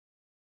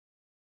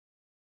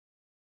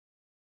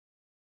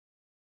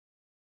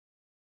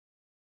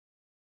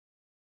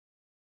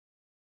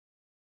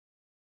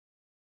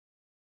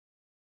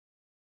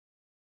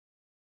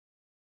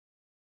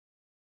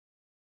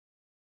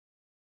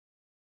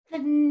The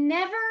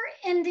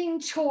never-ending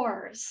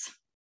chores.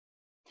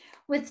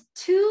 With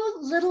two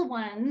little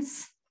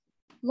ones,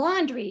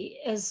 laundry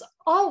is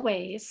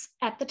always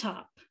at the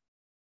top.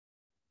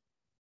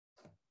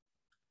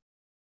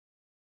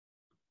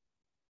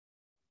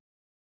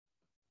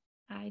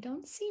 I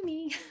don't see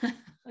me.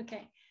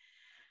 Okay.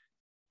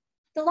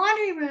 The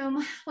laundry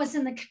room was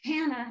in the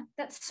cabana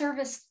that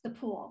serviced the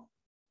pool.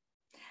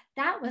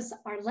 That was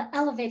our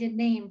elevated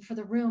name for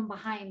the room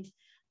behind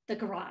the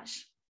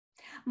garage.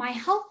 My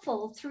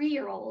helpful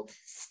 3-year-old,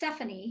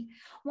 Stephanie,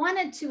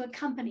 wanted to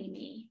accompany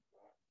me.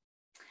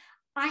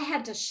 I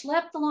had to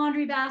schlep the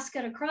laundry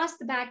basket across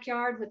the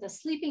backyard with a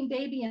sleeping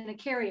baby in a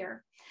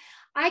carrier.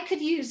 I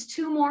could use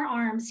 2 more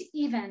arms,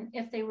 even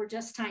if they were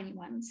just tiny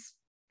ones.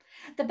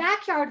 The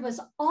backyard was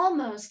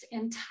almost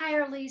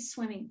entirely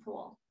swimming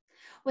pool,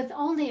 with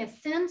only a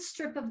thin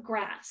strip of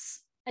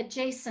grass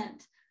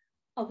adjacent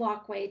a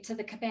walkway to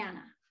the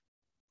cabana.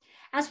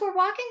 As we're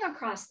walking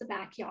across the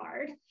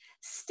backyard,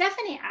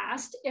 Stephanie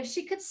asked if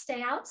she could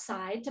stay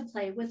outside to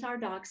play with our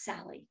dog,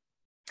 Sally.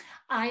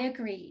 I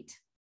agreed.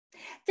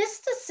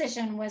 This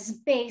decision was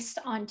based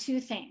on 2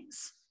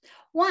 things.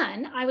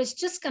 One, I was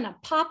just going to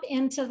pop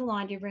into the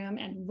laundry room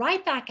and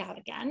right back out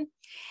again.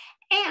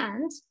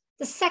 And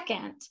the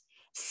second,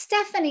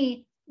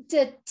 Stephanie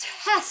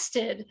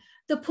detested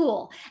the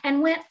pool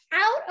and went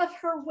out of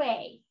her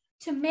way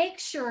to make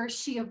sure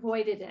she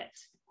avoided it.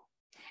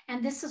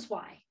 And this is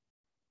why.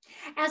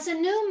 As a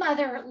new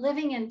mother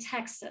living in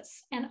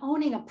Texas and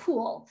owning a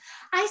pool,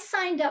 I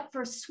signed up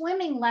for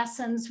swimming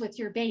lessons with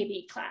your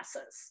baby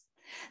classes.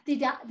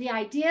 The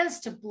idea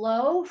is to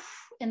blow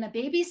in the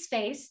baby's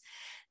face.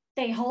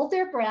 They hold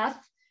their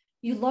breath,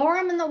 you lower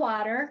them in the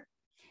water,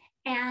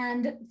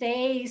 and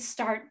they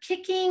start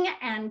kicking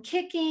and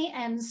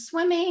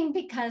swimming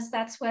because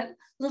that's what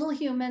little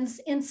humans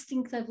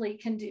instinctively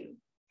can do.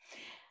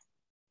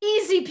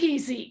 Easy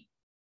peasy.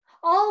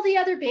 All the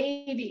other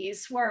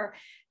babies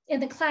in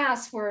the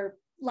class were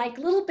like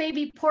little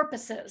baby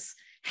porpoises,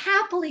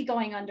 happily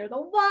going under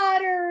the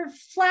water,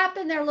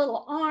 flapping their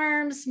little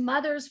arms.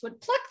 Mothers would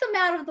pluck them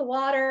out of the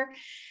water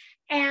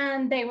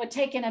and they would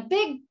take in a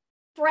big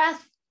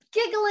breath,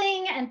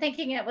 giggling and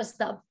thinking it was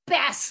the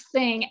best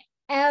thing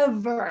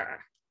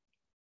ever.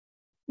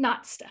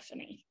 Not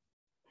Stephanie.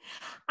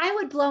 I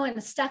would blow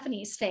into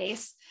Stephanie's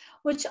face,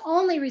 which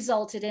only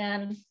resulted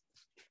in,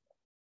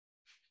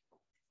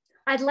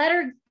 I'd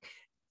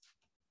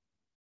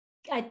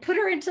put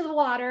her into the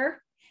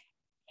water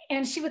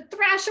and she would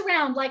thrash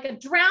around like a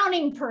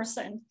drowning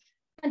person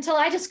until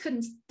I just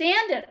couldn't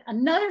stand it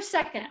another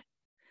second.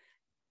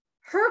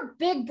 Her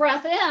big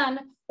breath in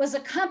was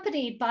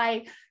accompanied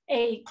by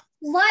a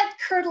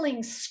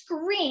blood-curdling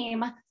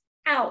scream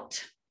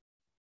out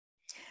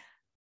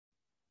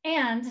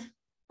and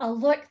a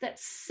look that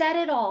said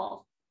it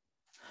all.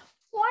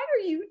 Why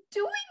are you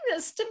doing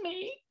this to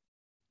me?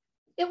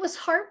 It was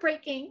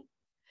heartbreaking.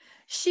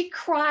 She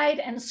cried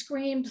and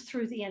screamed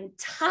through the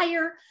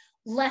entire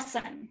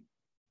lesson.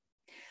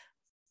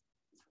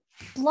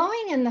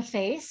 Blowing in the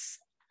face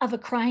of a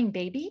crying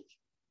baby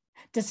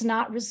does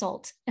not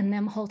result in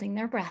them holding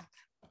their breath.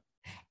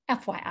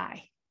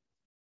 FYI.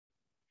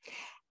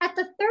 At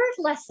the 3rd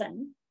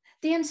lesson,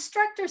 the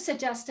instructor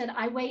suggested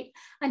I wait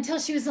until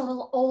she was a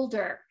little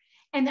older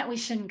and that we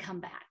shouldn't come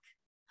back.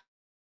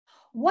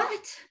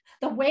 What?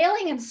 The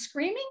wailing and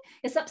screaming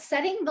is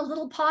upsetting the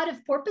little pod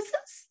of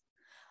porpoises?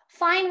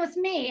 Fine with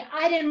me.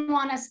 I didn't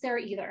want us there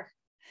either.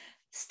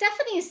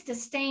 Stephanie's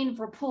disdain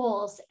for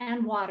pools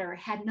and water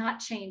had not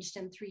changed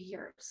in 3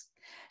 years.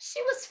 She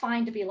was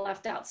fine to be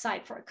left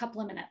outside for a couple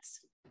of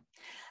minutes.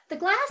 The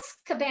glass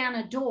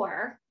cabana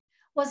door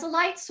was a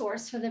light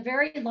source for the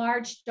very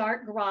large,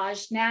 dark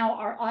garage, now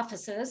our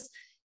offices,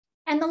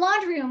 and the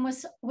laundry room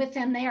was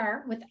within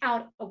there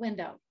without a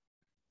window.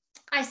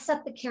 I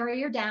set the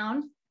carrier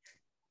down.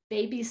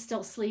 Baby's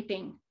still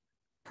sleeping.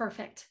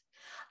 Perfect.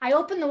 I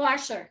opened the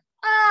washer.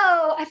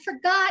 Oh, I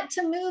forgot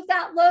to move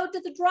that load to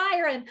the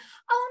dryer. And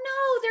oh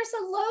no, there's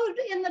a load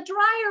in the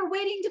dryer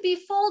waiting to be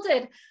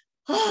folded.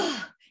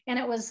 Oh, and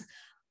it was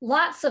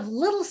lots of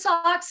little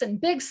socks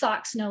and big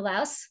socks, no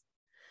less.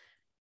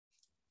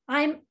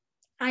 I'm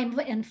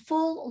in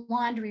full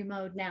laundry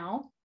mode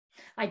now.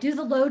 I do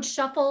the load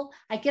shuffle.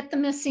 I get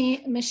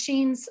the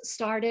machines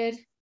started.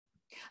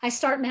 I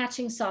start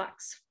matching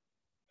socks.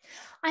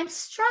 I'm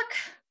struck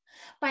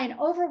by an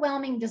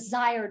overwhelming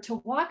desire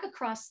to walk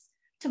across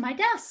to my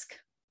desk.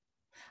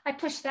 I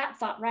push that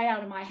thought right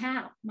out of my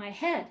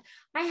head.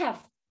 I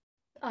have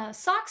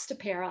socks to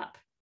pair up.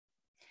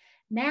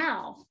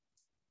 Now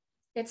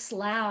it's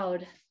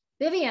loud.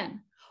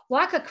 Vivian,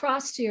 walk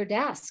across to your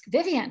desk.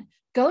 Vivian,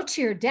 go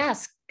to your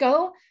desk.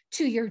 Go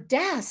to your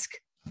desk.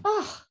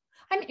 Oh,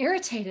 I'm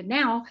irritated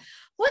now.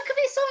 What could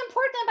be so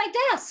important at my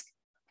desk?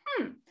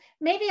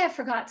 Maybe I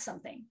forgot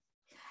something.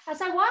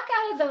 As I walk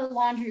out of the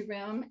laundry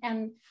room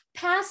and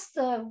past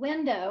the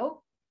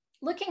window,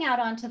 looking out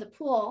onto the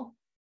pool,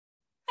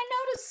 I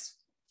notice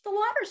the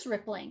water's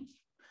rippling.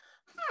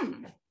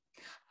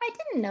 I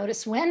didn't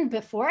notice wind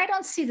before. I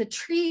don't see the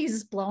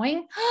trees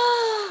blowing.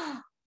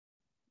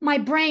 My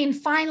brain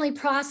finally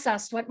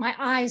processed what my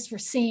eyes were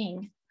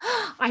seeing.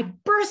 I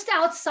burst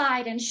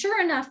outside, and sure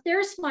enough,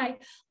 there's my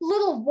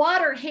little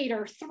water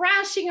hater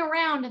thrashing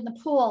around in the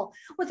pool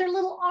with her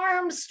little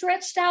arms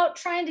stretched out,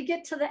 trying to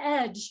get to the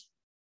edge.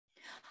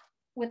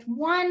 With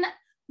one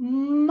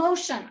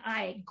motion,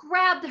 I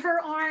grabbed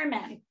her arm,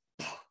 and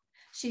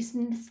she's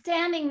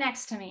standing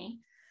next to me,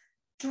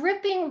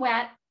 dripping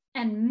wet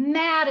and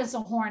mad as a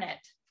hornet.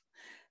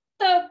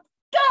 The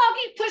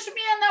doggy pushed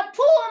me in the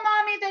pool,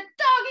 Mommy. The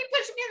doggy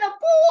pushed me in the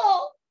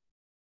pool.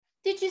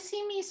 Did you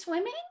see me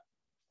swimming?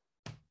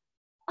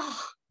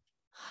 Oh,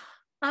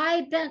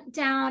 I bent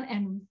down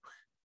and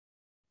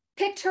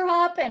picked her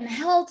up and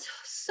held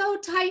so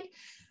tight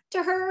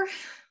to her.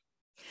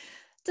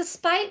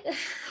 Despite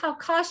how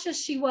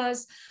cautious she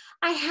was,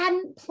 I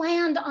hadn't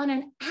planned on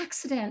an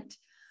accident.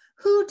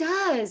 Who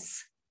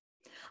does?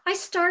 I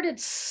started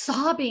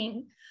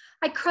sobbing.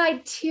 I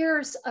cried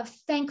tears of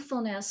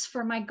thankfulness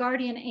for my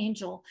guardian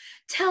angel,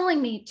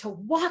 telling me to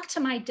walk to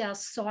my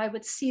desk so I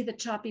would see the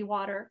choppy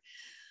water.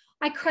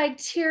 I cried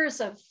tears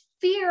of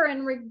fear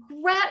and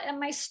regret and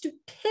my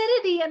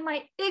stupidity and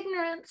my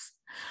ignorance.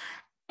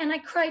 And I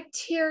cried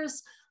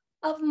tears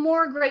of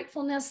more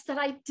gratefulness that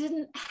I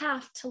didn't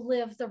have to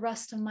live the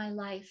rest of my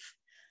life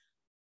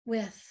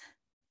with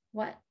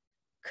what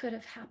could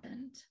have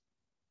happened.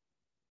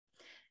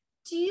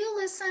 Do you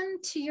listen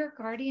to your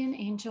guardian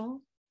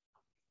angel,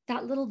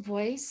 that little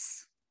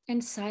voice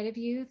inside of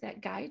you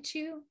that guides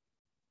you?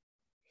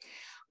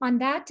 On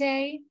that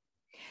day,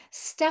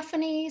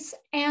 Stephanie's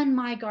and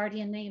my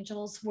guardian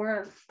angels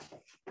were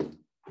over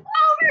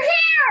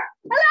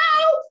here.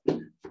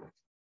 Hello.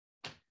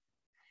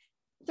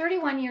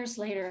 31 years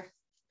later,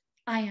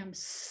 I am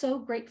so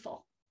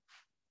grateful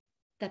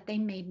that they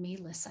made me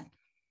listen.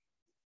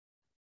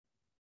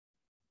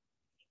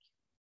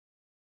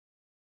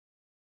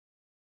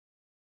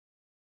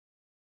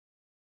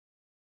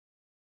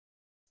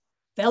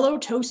 Fellow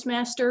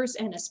Toastmasters,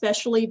 and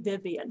especially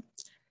Vivian.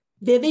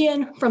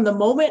 Vivian, from the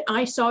moment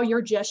I saw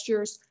your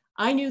gestures,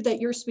 I knew that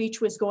your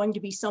speech was going to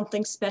be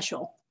something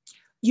special.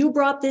 You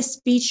brought this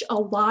speech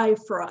alive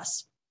for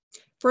us.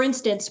 For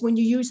instance, when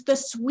you used the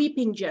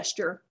sweeping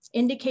gesture,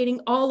 indicating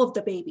all of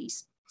the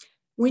babies,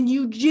 when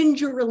you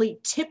gingerly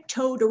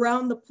tiptoed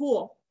around the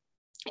pool,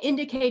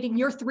 indicating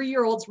your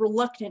 3-year-old's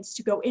reluctance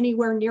to go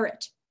anywhere near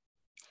it.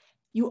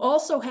 You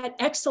also had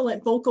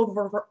excellent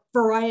vocal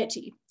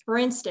variety. For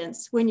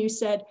instance, when you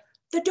said,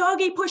 "The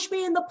doggy pushed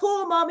me in the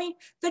pool, Mommy.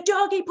 The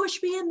doggy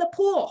pushed me in the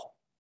pool."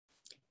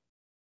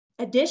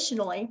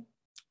 Additionally,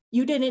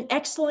 you did an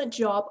excellent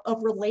job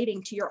of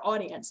relating to your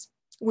audience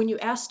when you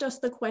asked us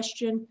the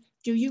question,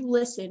 do you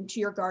listen to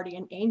your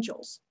guardian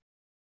angels?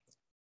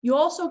 You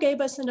also gave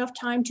us enough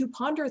time to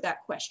ponder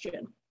that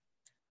question.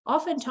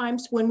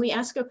 Oftentimes, when we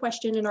ask a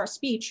question in our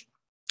speech,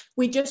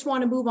 we just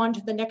want to move on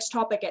to the next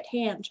topic at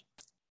hand,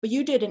 but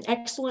you did an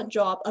excellent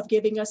job of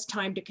giving us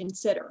time to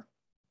consider.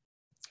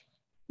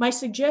 My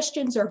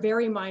suggestions are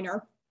very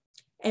minor,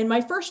 and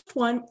my first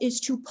one is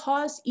to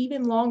pause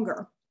even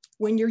longer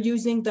when you're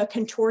using the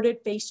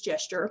contorted face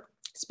gesture,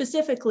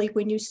 specifically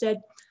when you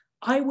said,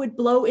 "I would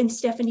blow in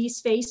Stephanie's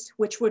face,"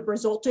 which would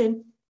result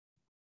in.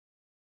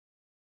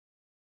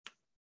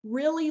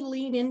 Really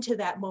lean into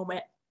that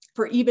moment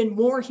for even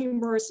more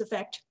humorous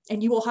effect,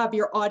 and you will have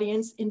your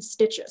audience in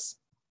stitches.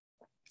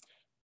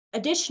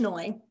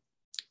 Additionally,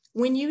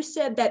 when you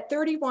said that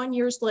 31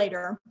 years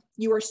later,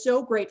 you are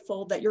so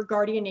grateful that your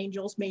guardian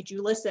angels made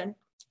you listen,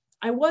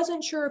 I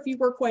wasn't sure if you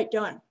were quite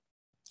done.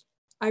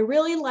 I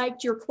really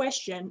liked your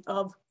question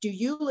of, do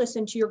you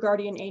listen to your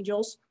guardian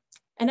angels?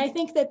 And I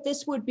think that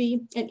this would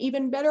be an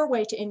even better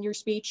way to end your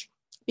speech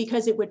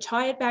because it would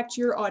tie it back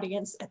to your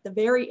audience at the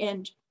very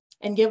end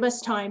and give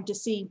us time to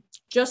see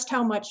just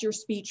how much your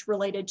speech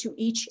related to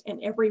each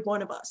and every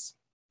one of us.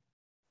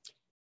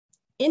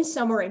 In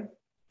summary,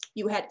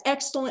 you had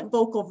excellent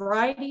vocal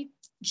variety,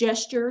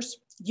 gestures,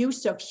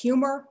 use of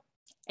humor,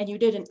 and you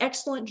did an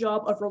excellent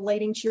job of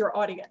relating to your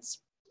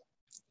audience.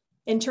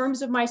 In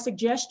terms of my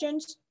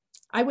suggestions,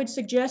 I would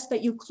suggest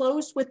that you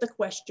close with the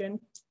question,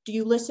 do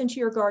you listen to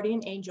your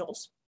guardian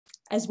angels?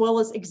 As well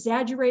as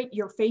exaggerate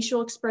your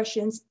facial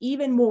expressions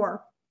even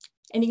more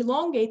and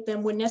elongate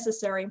them when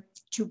necessary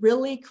to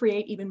really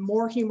create even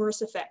more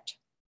humorous effect.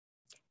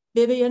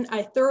 Vivian,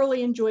 I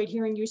thoroughly enjoyed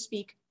hearing you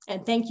speak,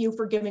 and thank you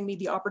for giving me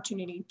the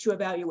opportunity to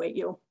evaluate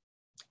you.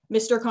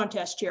 Mr.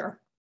 Contest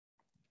Chair.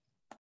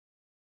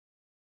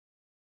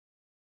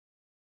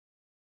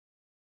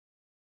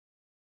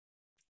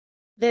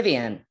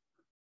 Vivian,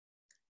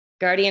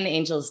 Guardian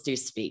Angels Do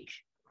Speak.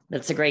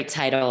 That's a great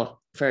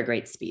title for a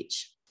great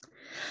speech.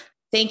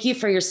 Thank you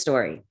for your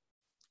story.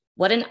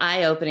 What an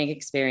eye-opening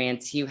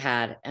experience you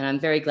had, and I'm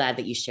very glad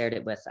that you shared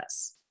it with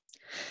us.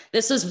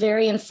 This was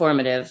very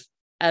informative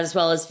as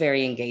well as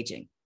very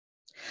engaging.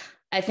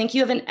 I think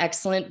you have an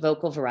excellent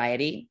vocal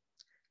variety,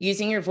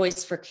 using your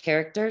voice for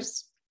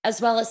characters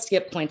as well as to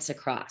get points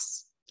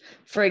across.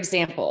 For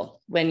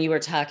example, when you were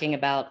talking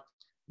about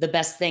the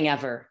best thing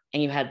ever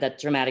and you had that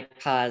dramatic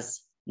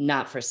pause,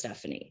 not for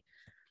Stephanie.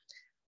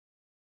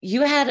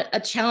 You had a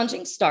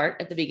challenging start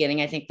at the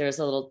beginning. I think there's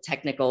a little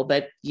technical,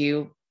 but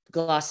you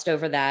glossed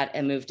over that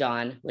and moved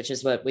on, which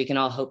is what we can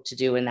all hope to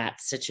do in that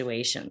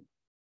situation.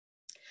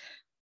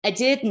 I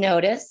did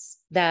notice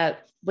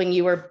that when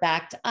you were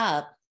backed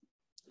up,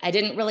 I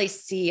didn't really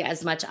see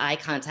as much eye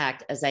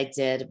contact as I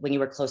did when you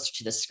were closer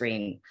to the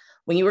screen.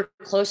 When you were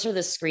closer to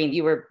the screen,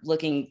 you were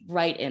looking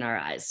right in our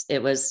eyes.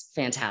 It was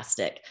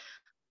fantastic.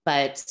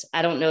 But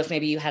I don't know if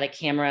maybe you had a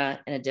camera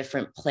in a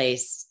different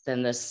place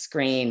than the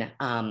screen.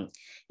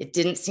 It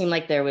didn't seem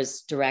like there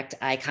was direct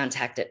eye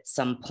contact at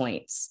some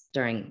points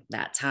during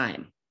that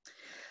time.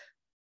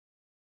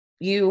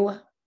 You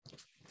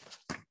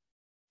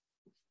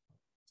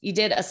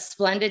did a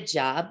splendid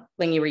job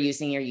when you were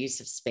using your use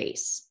of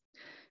space.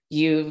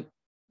 You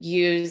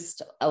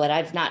used what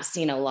I've not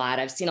seen a lot.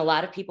 I've seen a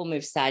lot of people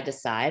move side to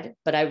side,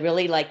 but I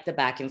really like the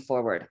back and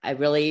forward. I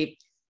really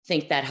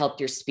think that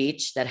helped your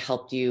speech, that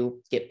helped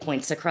you get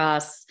points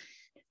across.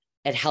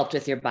 It helped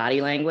with your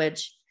body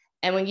language.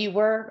 And when you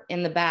were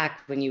in the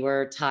back, when you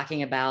were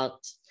talking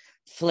about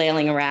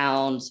flailing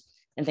around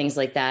and things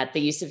like that, the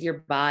use of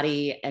your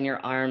body and your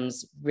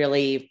arms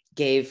really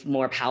gave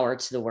more power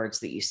to the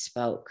words that you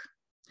spoke.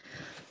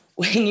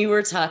 When you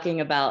were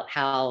talking about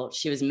how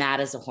she was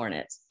mad as a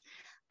hornet,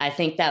 I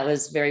think that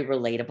was very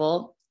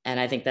relatable. And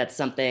I think that's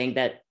something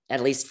that,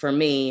 at least for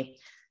me,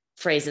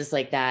 phrases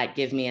like that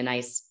give me a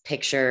nice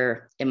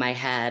picture in my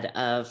head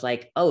of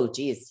like, oh,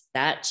 geez,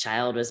 that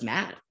child was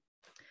mad.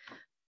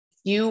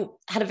 You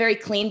had a very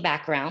clean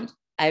background.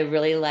 I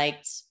really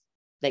liked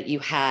that you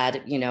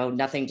had,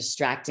 nothing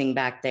distracting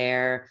back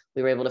there.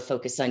 We were able to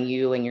focus on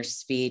you and your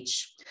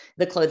speech.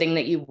 The clothing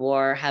that you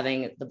wore,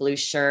 having the blue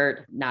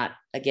shirt, not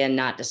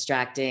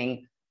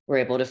distracting. We're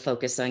able to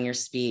focus on your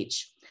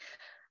speech.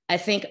 I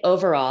think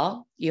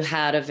overall, you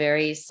had a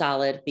very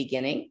solid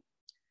beginning.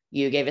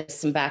 You gave us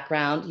some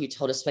background. You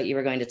told us what you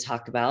were going to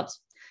talk about.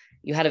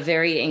 You had a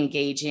very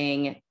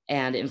engaging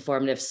and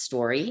informative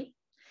story.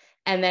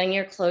 And then in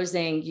your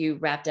closing, you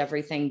wrapped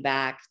everything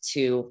back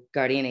to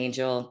Guardian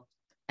Angel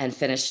and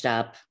finished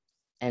up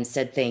and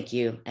said thank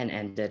you and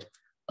ended.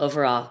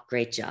 Overall,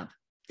 great job.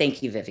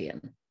 Thank you,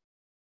 Vivian.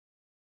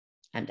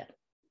 I'm done.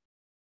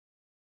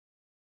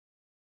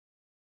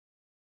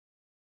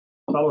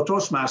 Fellow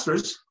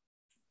Toastmasters,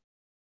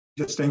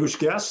 distinguished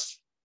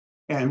guests,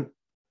 and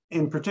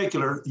in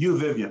particular, you,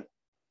 Vivian.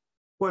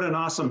 What an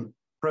awesome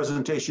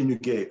presentation you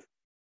gave.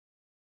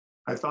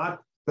 I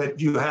thought that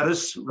you had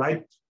us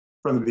right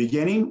from the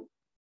beginning,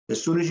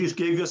 as soon as you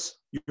gave us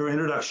your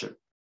introduction.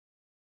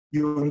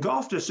 You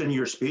engulfed us in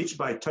your speech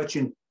by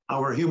touching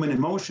our human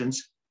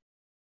emotions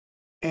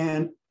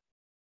and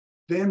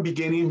then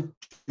beginning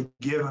to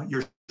give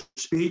your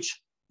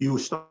speech. You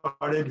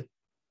started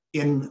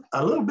in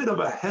a little bit of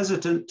a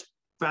hesitant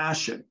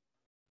fashion.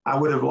 I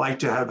would have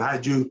liked to have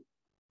had you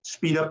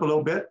speed up a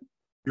little bit.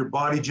 Your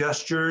body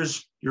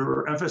gestures,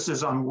 your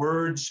emphasis on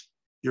words,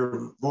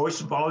 your voice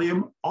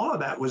volume, all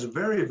of that was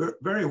very,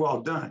 very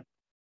well done.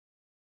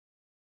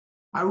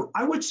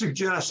 I would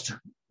suggest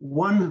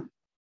one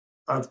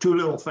of two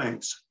little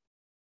things.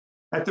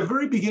 At the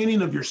very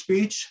beginning of your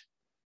speech,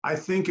 I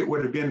think it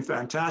would have been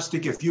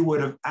fantastic if you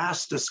would have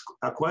asked us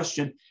a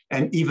question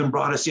and even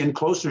brought us in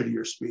closer to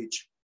your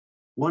speech.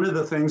 One of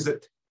the things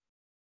that,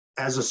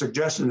 as a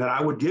suggestion that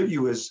I would give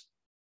you, is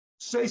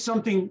say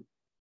something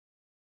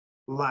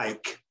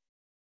like,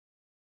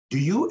 do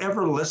you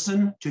ever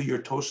listen to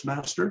your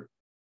Toastmaster?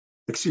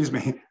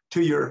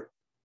 To your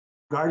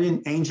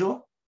guardian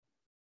angel?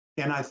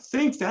 And I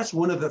think that's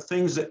one of the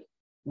things that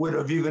would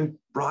have even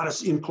brought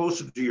us in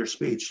closer to your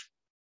speech.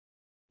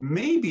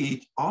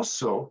 Maybe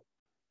also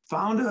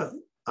found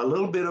a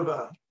little bit of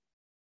a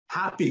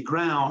happy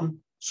ground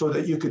so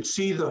that you could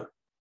see the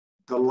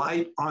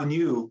light on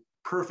you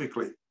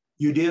perfectly.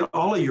 You did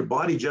all of your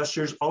body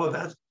gestures, all of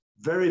that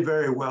very,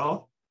 very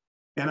well.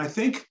 And I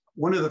think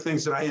one of the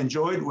things that I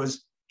enjoyed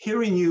was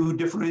hearing you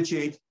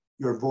differentiate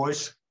your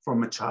voice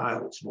from a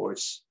child's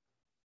voice.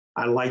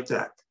 I like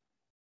that.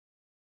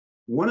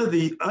 One of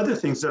the other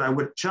things that I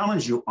would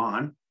challenge you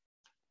on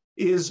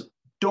is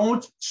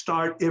don't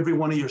start every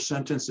one of your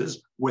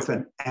sentences with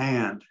an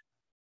and.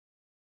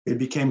 It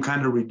became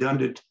kind of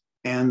redundant,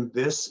 and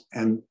this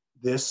and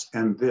this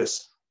and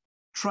this.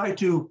 Try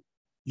to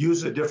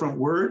use a different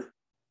word.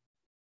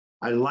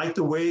 I like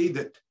the way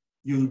that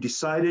you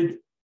decided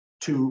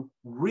to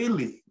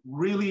really,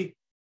 really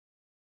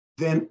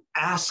then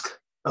ask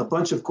a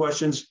bunch of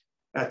questions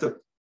at the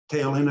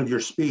tail end of your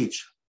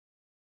speech.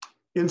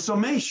 In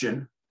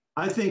summation,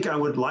 I think I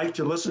would like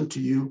to listen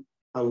to you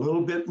a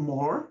little bit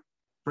more,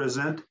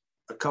 present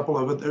a couple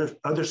of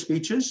other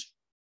speeches,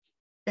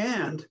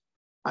 and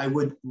I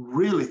would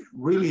really,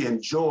 really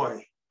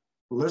enjoy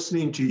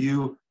listening to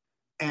you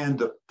and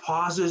the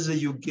pauses that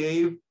you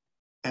gave,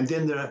 and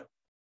then the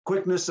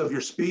quickness of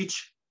your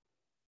speech,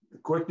 the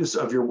quickness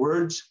of your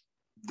words.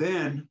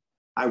 Then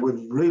I would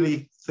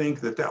really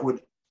think that that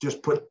would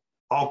just put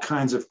all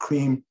kinds of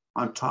cream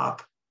on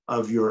top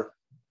of your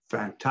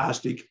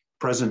fantastic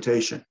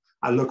presentation.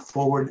 I look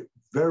forward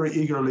very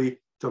eagerly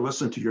to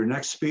listen to your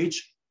next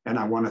speech, and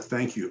I want to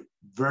thank you.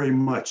 very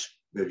much,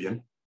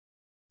 Vivian.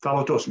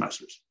 Fellow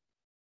Toastmasters.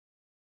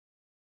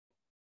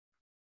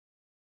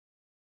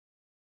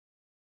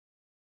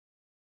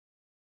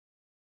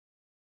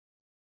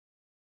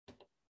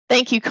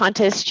 Thank you,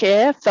 Contest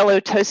Chair, fellow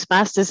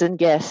Toastmasters and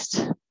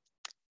guests.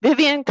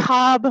 Vivian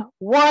Cobb,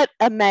 what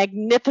a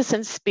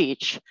magnificent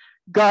speech.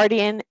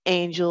 Guardian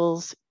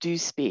angels do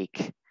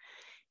speak.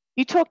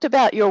 You talked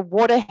about your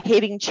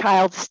water-hating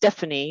child,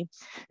 Stephanie,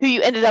 who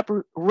you ended up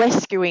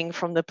rescuing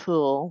from the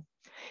pool.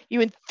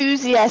 You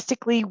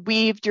enthusiastically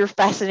weaved your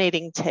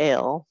fascinating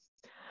tale.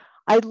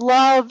 I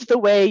loved the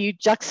way you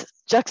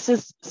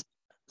juxtaposed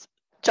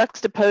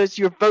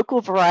your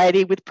vocal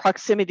variety with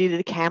proximity to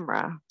the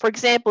camera. For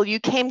example, you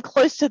came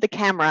close to the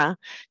camera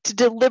to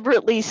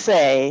deliberately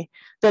say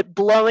that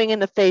blowing in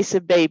the face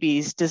of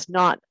babies does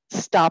not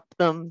stop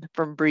them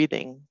from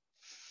breathing.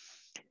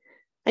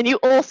 And you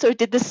also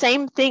did the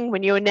same thing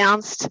when you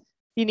announced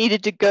you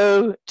needed to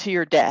go to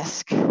your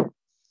desk.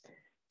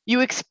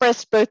 You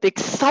expressed both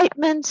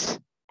excitement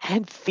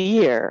and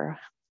fear.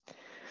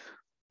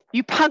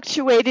 You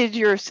punctuated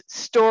your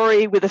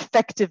story with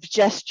effective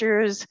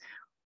gestures,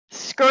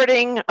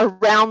 skirting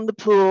around the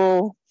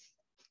pool,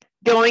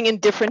 going in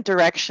different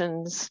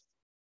directions.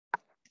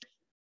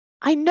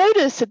 I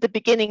noticed at the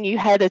beginning you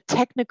had a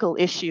technical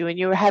issue and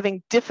you were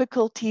having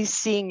difficulties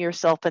seeing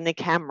yourself in the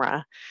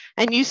camera,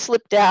 and you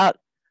slipped out,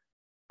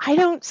 "I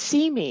don't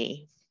see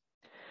me."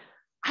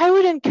 I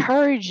would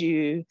encourage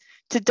you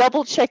to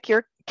double check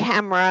your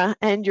camera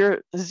and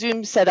your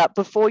Zoom setup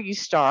before you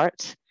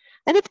start.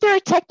 And if there are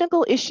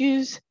technical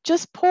issues,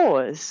 just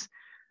pause.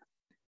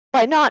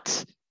 By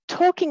not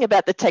talking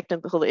about the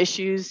technical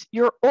issues,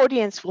 your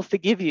audience will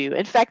forgive you.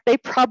 In fact, they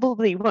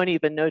probably won't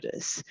even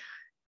notice.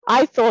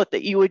 I thought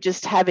that you were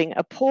just having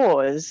a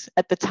pause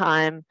at the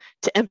time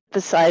to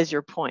emphasize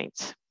your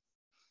point.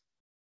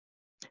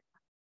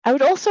 I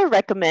would also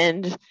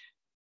recommend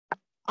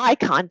eye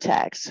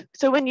contact.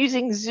 So when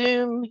using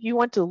Zoom, you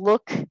want to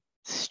look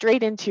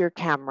straight into your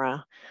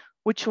camera,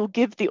 which will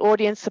give the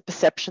audience the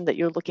perception that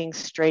you're looking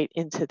straight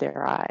into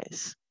their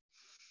eyes.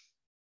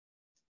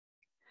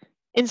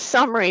 In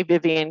summary,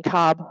 Vivian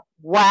Cobb,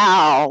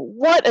 wow,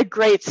 what a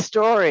great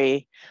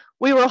story.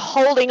 We were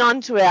holding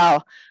on to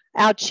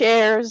our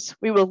chairs.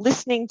 We were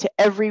listening to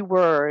every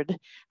word.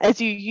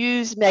 As you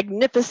used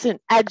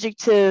magnificent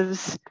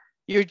adjectives,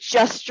 your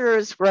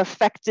gestures were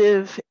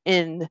effective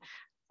in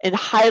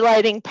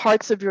highlighting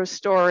parts of your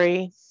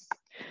story.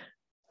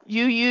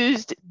 You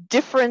used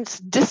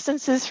different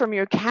distances from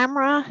your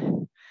camera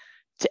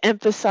to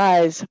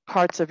emphasize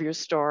parts of your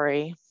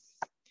story.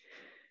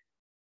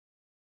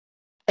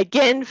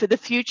 Again, for the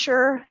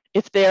future,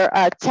 if there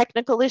are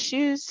technical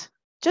issues,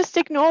 just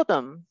ignore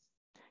them.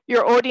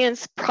 Your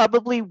audience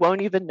probably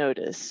won't even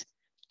notice.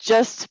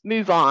 Just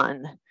move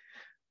on.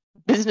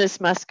 Business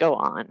must go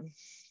on.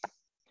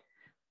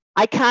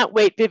 I can't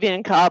wait,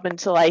 Vivian Cobb,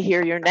 until I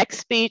hear your next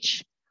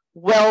speech.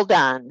 Well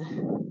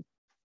done,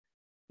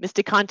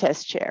 Mr.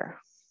 Contest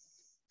Chair.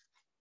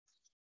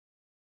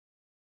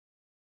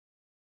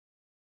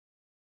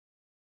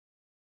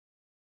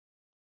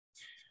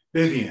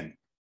 Vivian,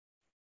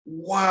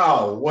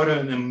 wow, what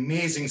an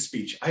amazing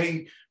speech.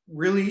 I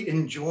really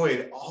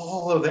enjoyed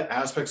all of the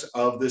aspects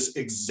of this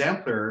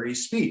exemplary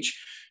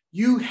speech.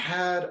 You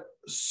had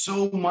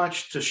so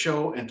much to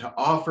show and to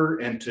offer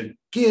and to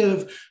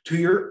give to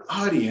your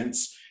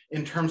audience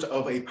in terms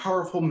of a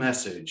powerful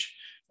message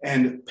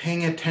and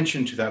paying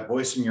attention to that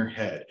voice in your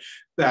head,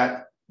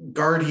 that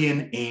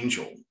guardian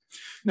angel.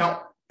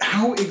 Now,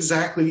 how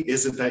exactly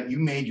is it that you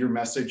made your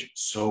message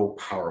so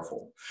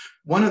powerful?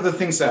 One of the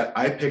things that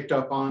I picked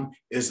up on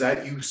is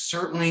that you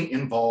certainly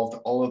involved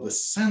all of the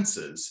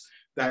senses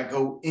that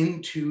go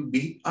into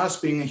us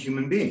being a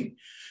human being.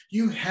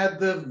 You had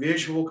the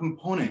visual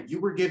component. You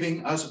were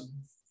giving us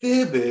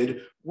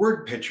vivid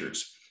word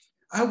pictures.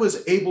 I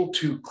was able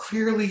to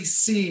clearly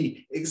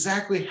see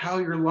exactly how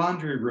your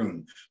laundry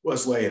room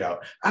was laid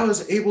out. I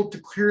was able to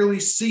clearly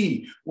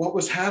see what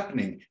was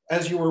happening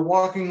as you were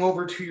walking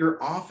over to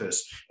your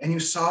office and you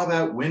saw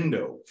that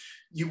window.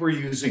 You were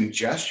using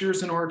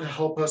gestures in order to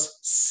help us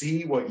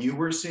see what you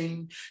were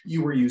seeing.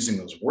 You were using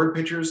those word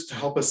pictures to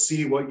help us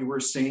see what you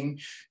were seeing.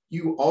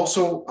 You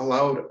also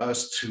allowed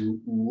us to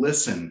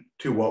listen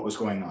to what was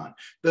going on.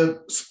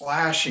 The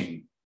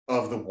splashing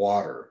of the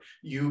water,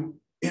 you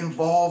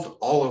involved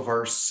all of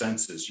our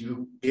senses.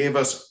 You gave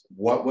us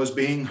what was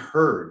being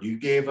heard. You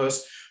gave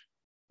us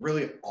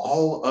really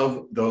all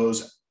of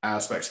those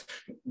aspects.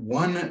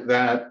 One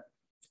that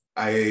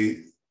I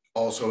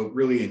also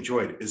really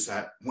enjoyed is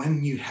that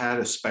when you had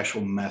a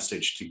special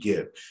message to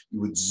give,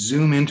 you would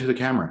zoom into the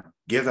camera,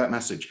 give that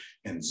message,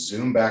 and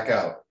zoom back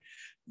out.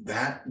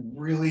 That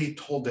really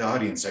told the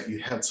audience that you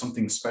had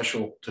something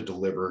special to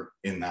deliver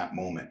in that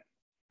moment.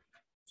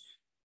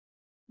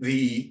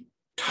 The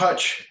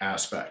touch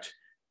aspect,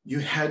 you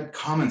had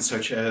comments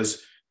such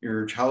as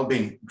your child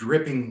being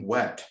dripping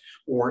wet,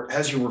 or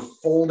as you were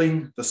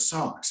folding the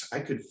socks,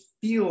 I could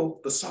feel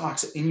the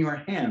socks in your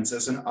hands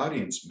as an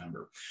audience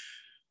member.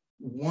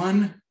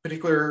 One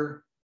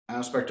particular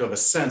aspect of a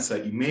sense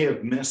that you may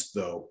have missed,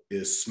 though,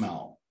 is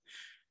smell.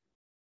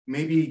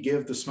 Maybe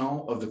give the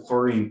smell of the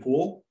chlorine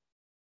pool.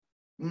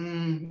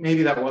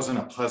 Maybe that wasn't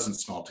a pleasant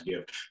smell to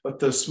give, but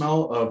the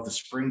smell of the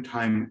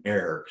springtime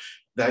air,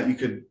 that you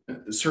could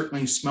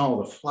certainly smell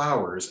the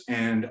flowers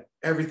and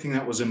everything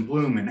that was in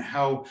bloom and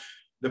how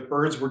the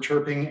birds were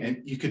chirping,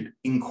 and you could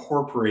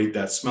incorporate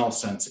that smell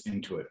sense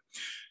into it.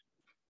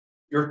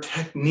 Your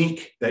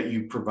technique that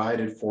you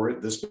provided for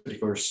this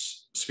particular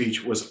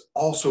speech was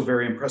also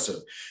very impressive.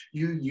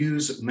 You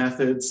use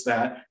methods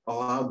that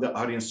allowed the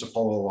audience to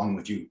follow along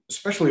with you,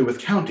 especially with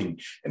counting.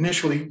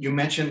 Initially, you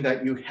mentioned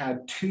that you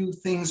had two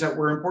things that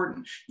were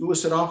important. You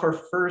listed off our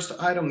first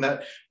item,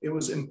 that it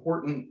was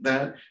important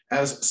that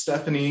as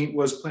Stephanie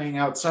was playing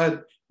outside,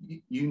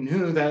 you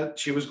knew that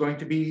she was going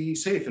to be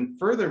safe. And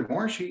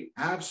furthermore, she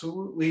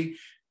absolutely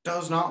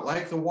does not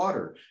like the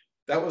water.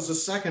 That was the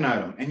second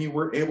item, and you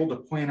were able to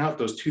point out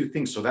those two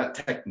things. So that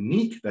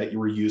technique that you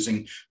were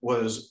using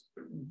was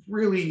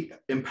really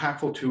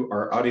impactful to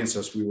our audience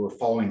as we were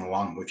following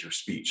along with your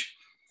speech.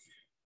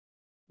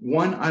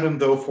 One item,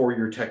 though, for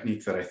your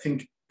technique that I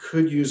think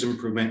could use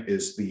improvement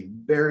is the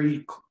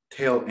very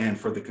tail end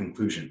for the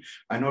conclusion.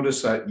 I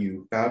noticed that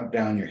you bowed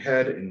down your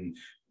head and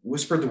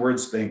whispered the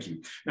words, "Thank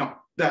you."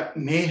 Now, that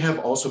may have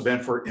also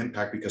been for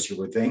impact because you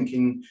were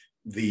thanking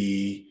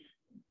the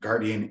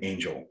guardian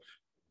angel.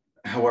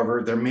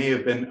 However, there may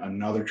have been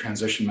another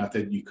transition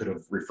method. You could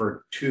have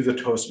referred to the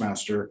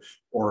Toastmaster,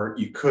 or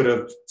you could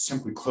have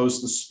simply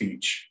closed the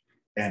speech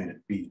and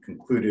be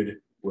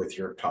concluded with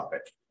your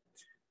topic.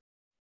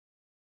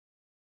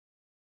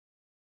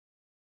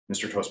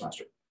 Mr.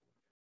 Toastmaster.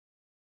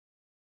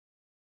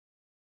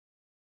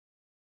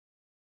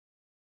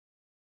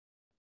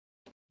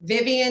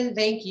 Vivian,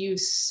 thank you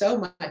so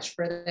much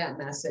for that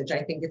message.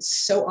 I think it's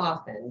so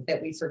often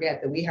that we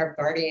forget that we have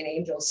guardian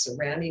angels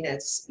surrounding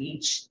us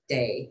each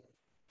day.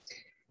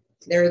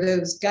 There are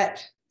those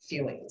gut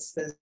feelings,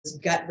 those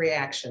gut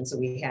reactions that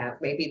we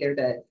have. Maybe they're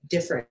the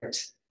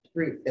different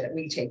route that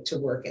we take to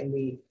work and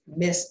we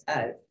miss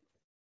a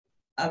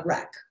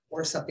wreck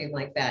or something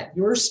like that.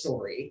 Your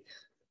story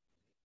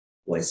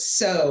was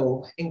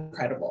so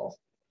incredible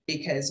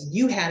because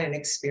you had an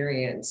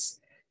experience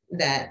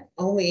that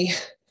only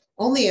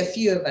a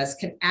few of us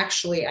can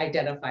actually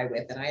identify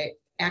with. And I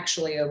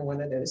actually am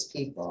one of those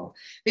people.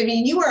 I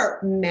mean, you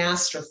are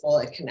masterful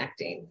at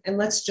connecting. And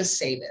let's just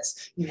say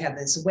this, you have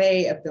this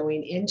way of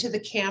going into the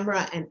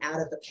camera and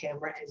out of the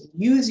camera and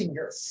using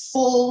your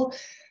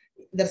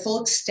the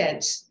full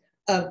extent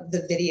of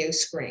the video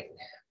screen.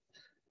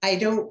 I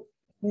don't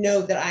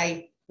know that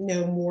I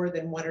know more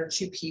than one or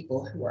two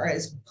people who are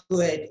as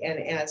good and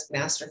as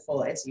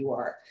masterful as you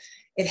are.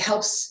 It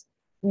helps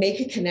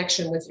make a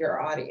connection with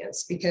your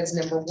audience because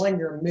number one,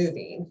 you're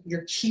moving,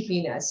 you're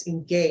keeping us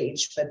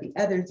engaged. But the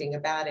other thing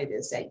about it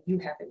is that you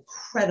have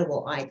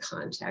incredible eye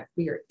contact.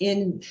 We are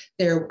in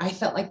there. I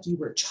felt like you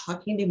were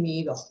talking to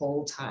me the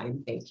whole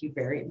time. Thank you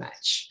very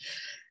much.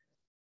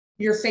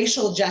 Your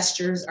facial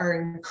gestures are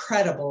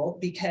incredible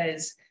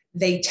because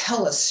they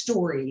tell a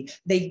story.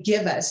 They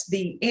give us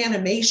the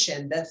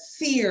animation, the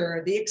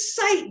fear, the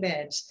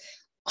excitement,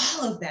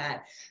 all of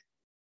that.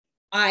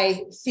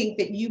 I think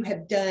that you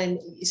have done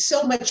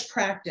so much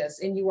practice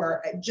and you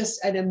are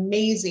just an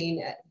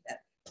amazing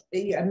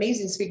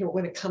speaker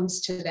when it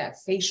comes to that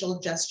facial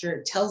gesture.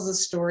 It tells a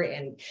story.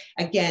 And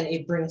again,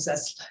 it brings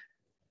us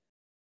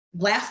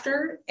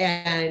laughter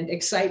and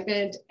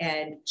excitement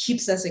and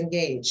keeps us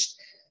engaged.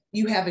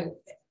 You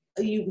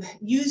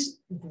use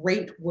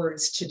great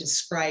words to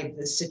describe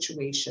the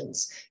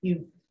situations.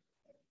 You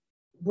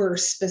were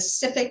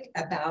specific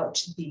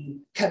about the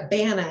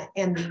cabana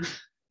and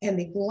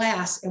the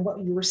glass and what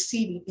you were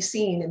seeing.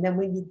 And then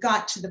when you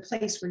got to the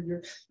place where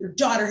your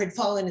daughter had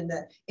fallen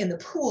in the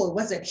pool, it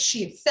wasn't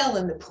she had fell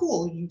in the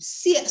pool. You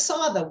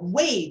saw the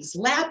waves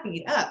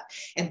lapping up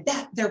and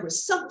that there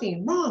was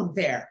something wrong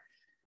there.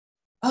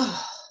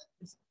 Oh,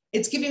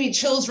 it's giving me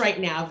chills right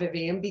now,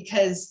 Vivian,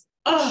 because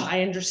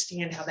I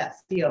understand how that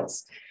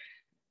feels.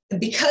 And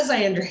because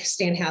I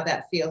understand how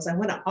that feels, I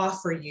want to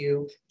offer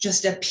you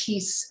just a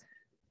piece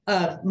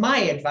of my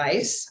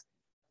advice.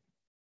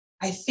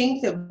 I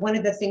think that one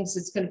of the things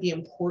that's going to be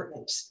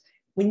important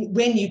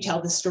when you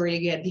tell the story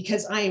again,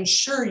 because I am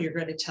sure you're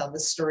going to tell the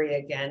story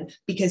again,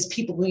 because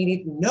people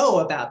need to know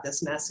about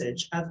this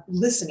message of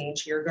listening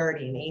to your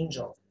guardian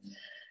angel,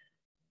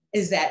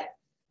 is that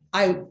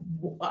I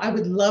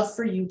would love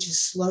for you to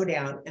slow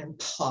down and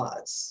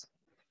pause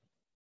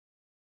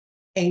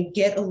and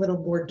get a little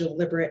more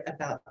deliberate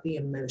about the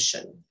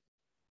emotion.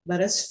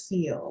 Let us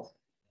feel,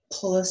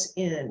 pull us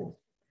in.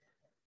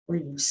 Were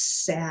you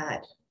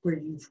sad? Were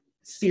you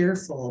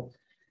fearful?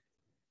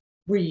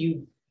 Were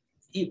you,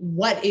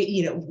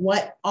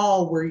 what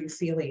all were you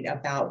feeling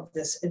about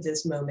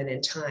this moment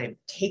in time?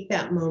 Take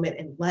that moment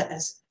and let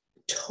us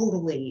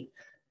totally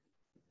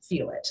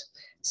feel it.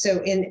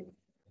 So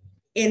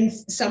in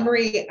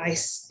summary, I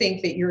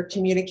think that your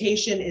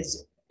communication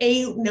is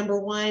number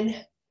one,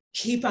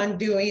 keep on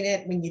doing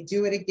it. When you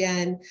do it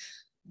again,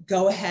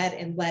 go ahead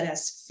and let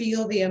us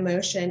feel the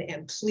emotion,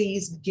 and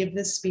please give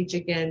this speech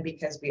again,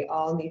 because we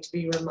all need to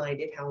be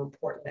reminded how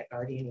important that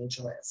guardian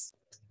angel is.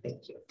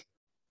 Thank you.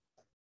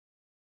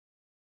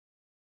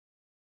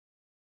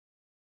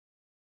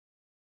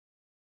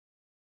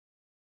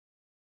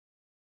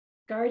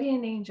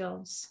 Guardian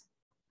angels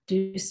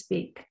do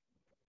speak.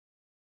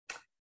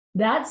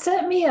 That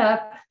set me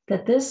up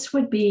that this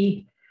would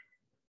be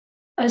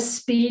a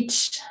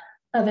speech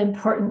of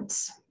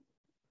importance,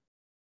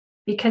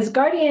 because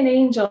guardian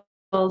angels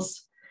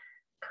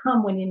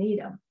come when you need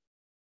them.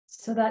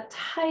 So that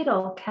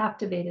title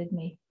captivated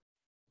me.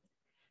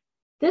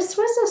 This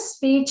was a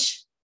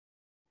speech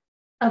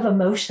of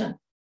emotion.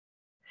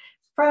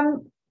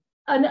 From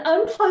an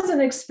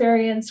unpleasant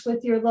experience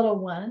with your little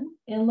one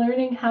in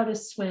learning how to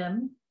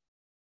swim,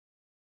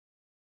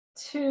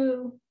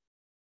 to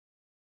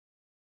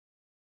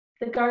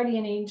the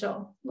guardian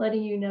angel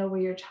letting you know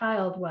where your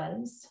child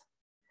was,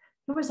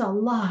 there was a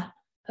lot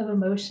of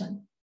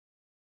emotion.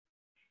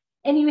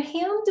 And you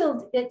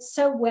handled it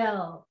so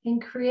well in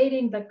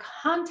creating the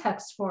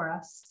context for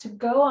us to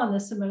go on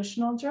this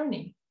emotional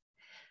journey.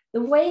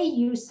 The way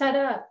you set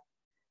up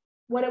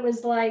what it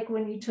was like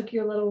when you took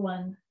your little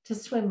one to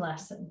swim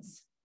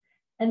lessons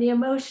and the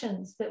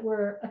emotions that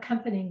were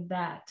accompanying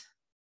that.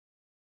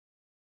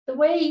 The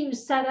way you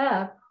set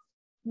up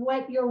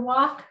what your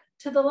walk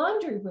to the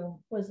laundry room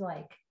was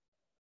like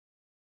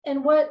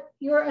and what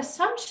your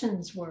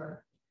assumptions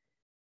were.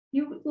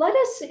 You let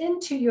us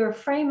into your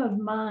frame of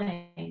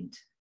mind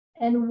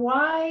and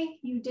why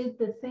you did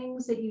the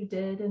things that you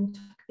did and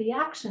took the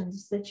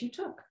actions that you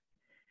took.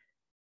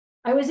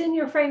 I was in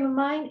your frame of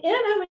mind and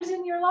I was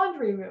in your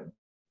laundry room.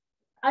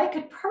 I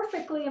could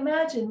perfectly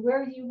imagine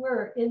where you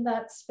were in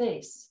that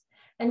space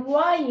and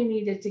why you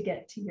needed to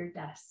get to your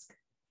desk.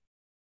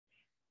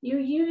 You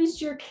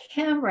used your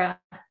camera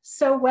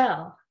so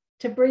well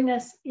to bring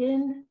us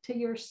into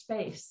your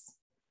space.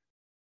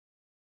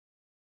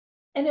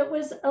 And it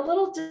was a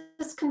little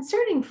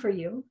disconcerting for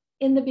you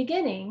in the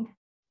beginning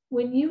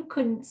when you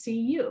couldn't see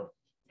you.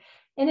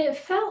 And it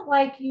felt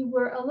like you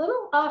were a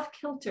little off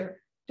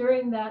kilter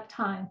during that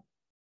time.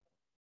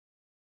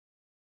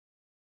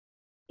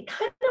 It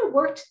kind of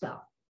worked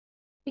though,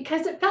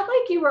 because it felt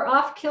like you were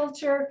off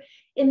kilter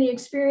in the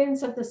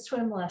experience of the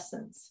swim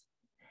lessons.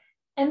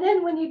 And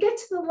then when you get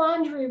to the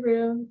laundry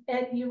room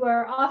and you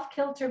are off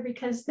kilter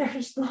because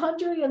there's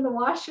laundry in the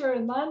washer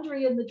and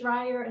laundry in the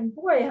dryer, and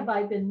boy, have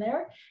I been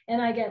there,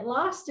 and I get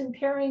lost in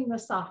pairing the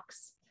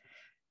socks.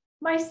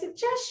 My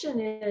suggestion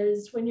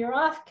is when you're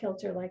off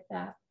kilter like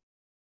that,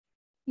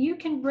 you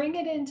can bring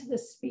it into the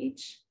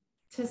speech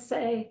to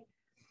say,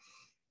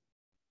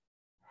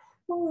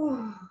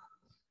 oh,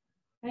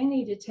 I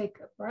need to take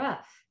a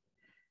breath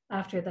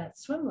after that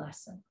swim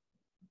lesson.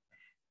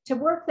 To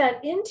work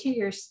that into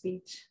your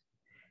speech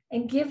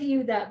and give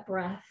you that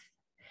breath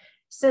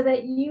so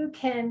that you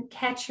can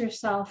catch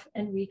yourself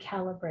and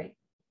recalibrate.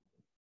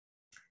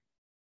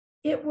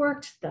 It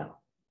worked though,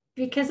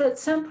 because at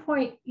some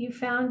point you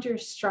found your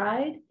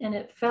stride, and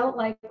it felt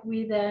like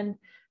we then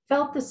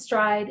felt the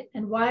stride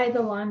and why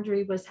the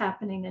laundry was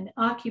happening and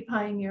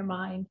occupying your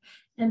mind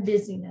and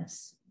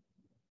busyness.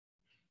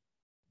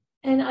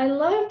 And I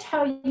loved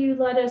how you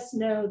let us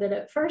know that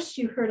at first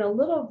you heard a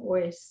little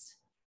voice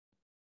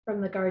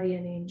from the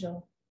guardian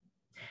angel,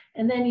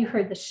 and then you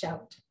heard the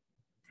shout.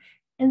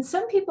 And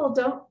some people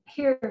don't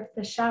hear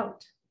the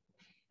shout,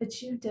 but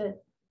you did.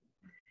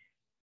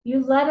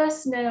 You let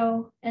us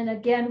know, and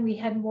again, we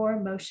had more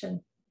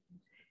emotion.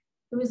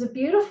 It was a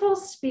beautiful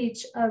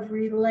speech of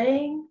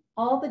relaying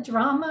all the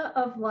drama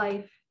of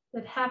life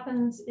that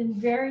happens in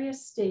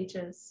various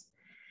stages.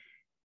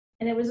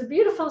 And it was a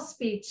beautiful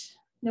speech,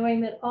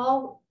 knowing that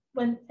all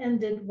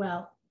ended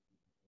well.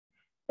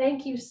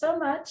 Thank you so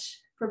much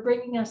for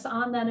bringing us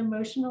on that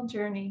emotional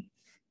journey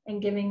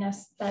and giving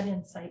us that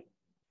insight.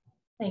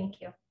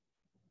 Thank you.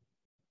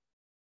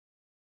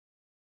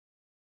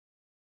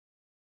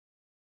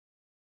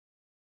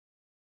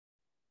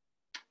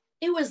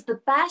 It was the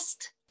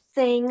best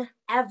thing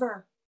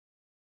ever.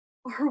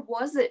 Or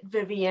was it,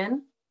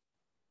 Vivian?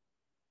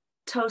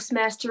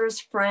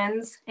 Toastmasters,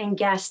 friends, and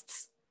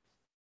guests.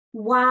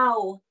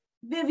 Wow,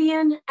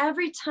 Vivian,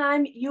 every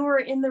time you are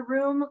in the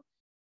room,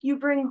 you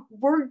bring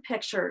word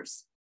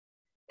pictures.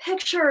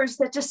 Pictures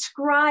that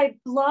describe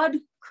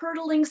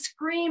blood-curdling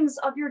screams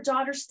of your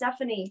daughter,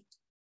 Stephanie.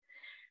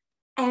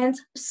 And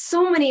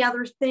so many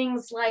other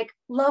things like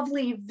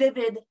lovely,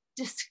 vivid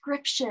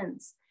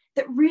descriptions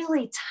that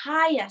really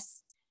tie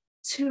us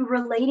to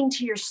relating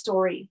to your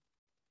story,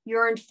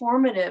 your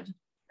informative,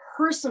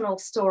 personal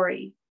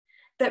story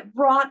that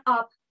brought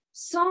up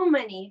so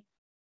many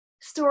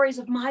stories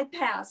of my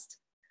past.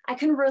 I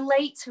can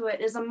relate to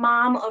it as a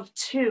mom of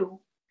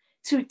two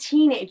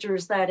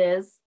teenagers, that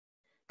is.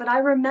 But I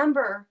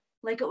remember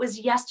like it was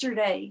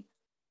yesterday,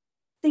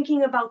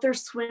 thinking about their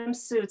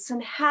swimsuits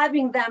and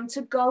having them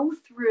to go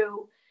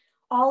through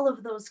all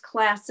of those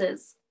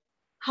classes,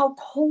 how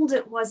cold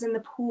it was in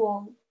the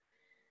pool.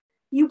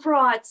 You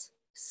brought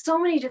so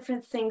many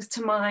different things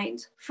to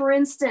mind. For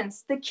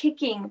instance, the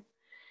kicking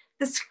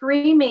the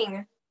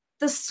screaming,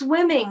 the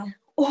swimming,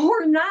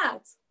 or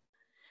not.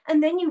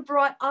 And then you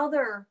brought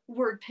other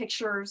word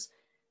pictures.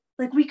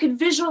 Like we could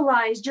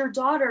visualize your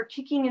daughter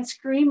kicking and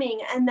screaming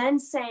and then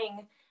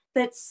saying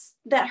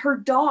that her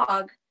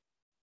dog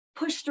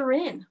pushed her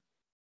in.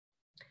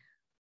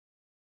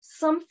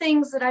 Some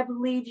things that I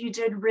believe you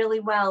did really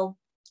well,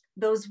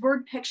 those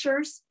word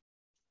pictures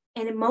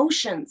and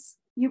emotions.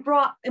 You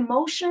brought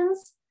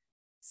emotions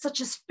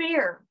such as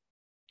fear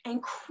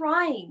and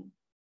crying,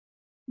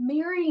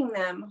 marrying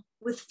them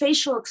with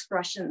facial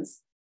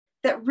expressions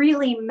that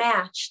really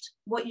matched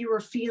what you were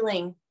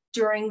feeling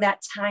during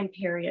that time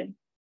period.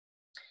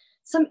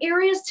 Some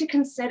areas to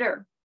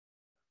consider.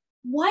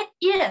 What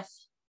if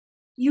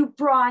you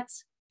brought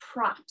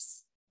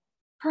props?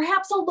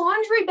 Perhaps a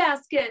laundry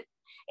basket,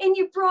 and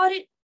you brought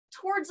it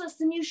towards us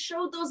and you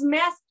showed those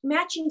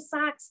matching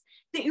socks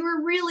that you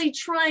were really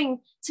trying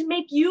to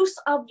make use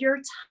of your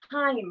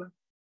time.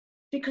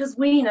 Because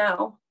we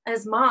know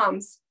as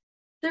moms,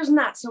 there's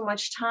not so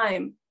much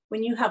time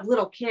when you have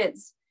little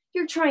kids.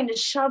 You're trying to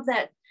shove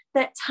that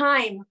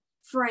time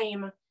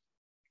frame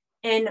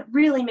and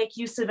really make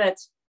use of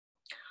it.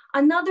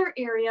 Another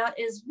area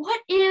is,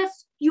 what if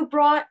you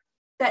brought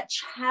that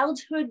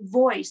childhood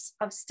voice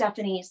of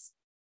Stephanie's?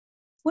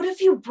 What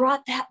if you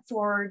brought that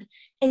forward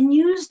and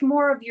used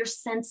more of your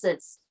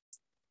senses,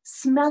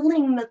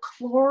 smelling the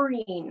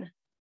chlorine?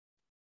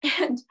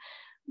 And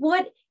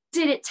what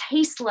did it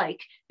taste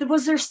like?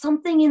 Was there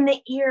something in the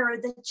air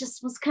that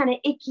just was kind of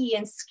icky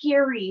and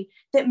scary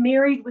that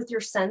married with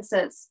your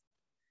senses?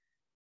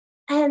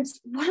 And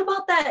what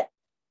about that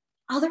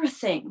other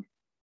thing?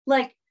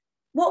 Like,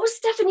 what was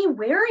Stephanie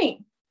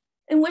wearing?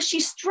 And was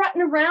she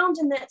strutting around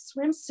in that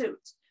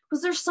swimsuit?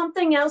 Was there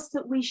something else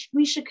that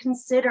we should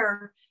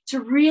consider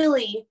to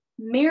really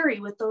marry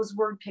with those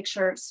word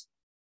pictures?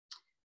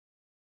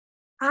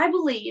 I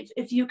believe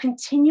if you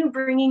continue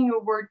bringing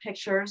your word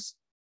pictures,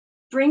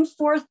 bring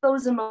forth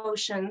those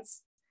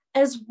emotions,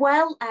 as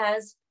well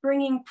as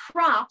bringing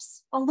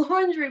props, a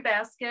laundry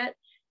basket,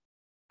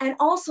 and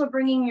also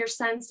bringing your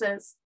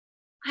senses,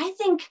 I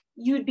think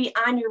you'd be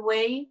on your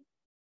way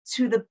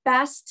to the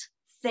best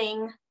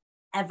thing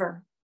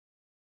ever.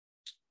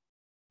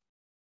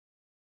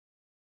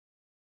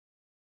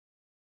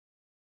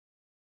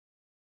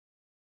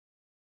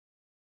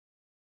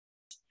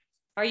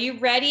 Are you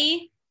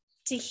ready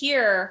to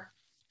hear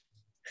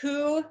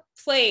who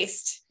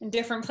placed in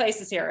different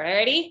places here?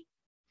 Ready?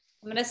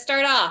 I'm going to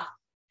start off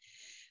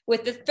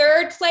with the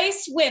third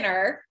place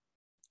winner.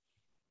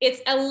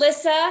 It's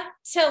Alyssa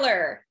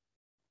Tiller.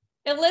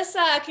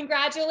 Alyssa,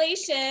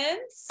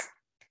 congratulations.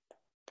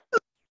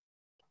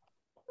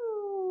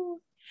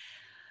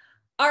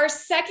 Our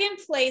second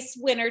place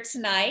winner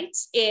tonight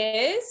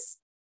is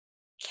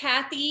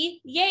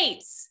Kathy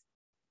Yates.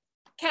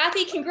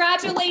 Kathy,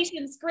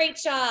 congratulations, great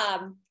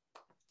job.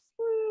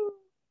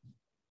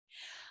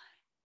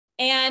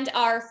 And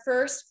our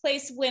first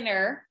place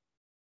winner,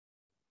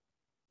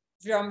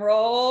 drum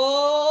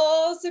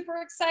roll, super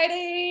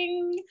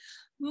exciting,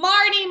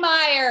 Marnie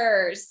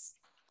Myers.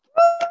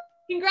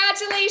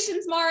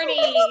 Congratulations,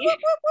 Marnie.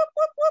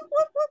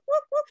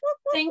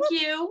 Thank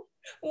you.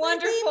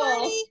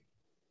 Wonderful.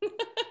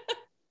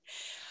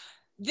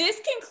 This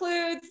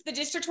concludes the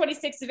District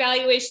 26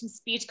 Evaluation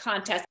Speech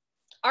Contest.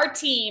 Our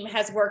team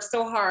has worked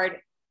so hard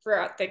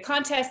throughout the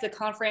contest, the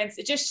conference.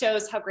 It just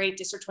shows how great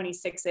District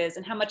 26 is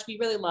and how much we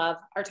really love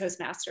our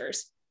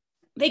Toastmasters.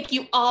 Thank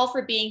you all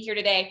for being here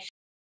today.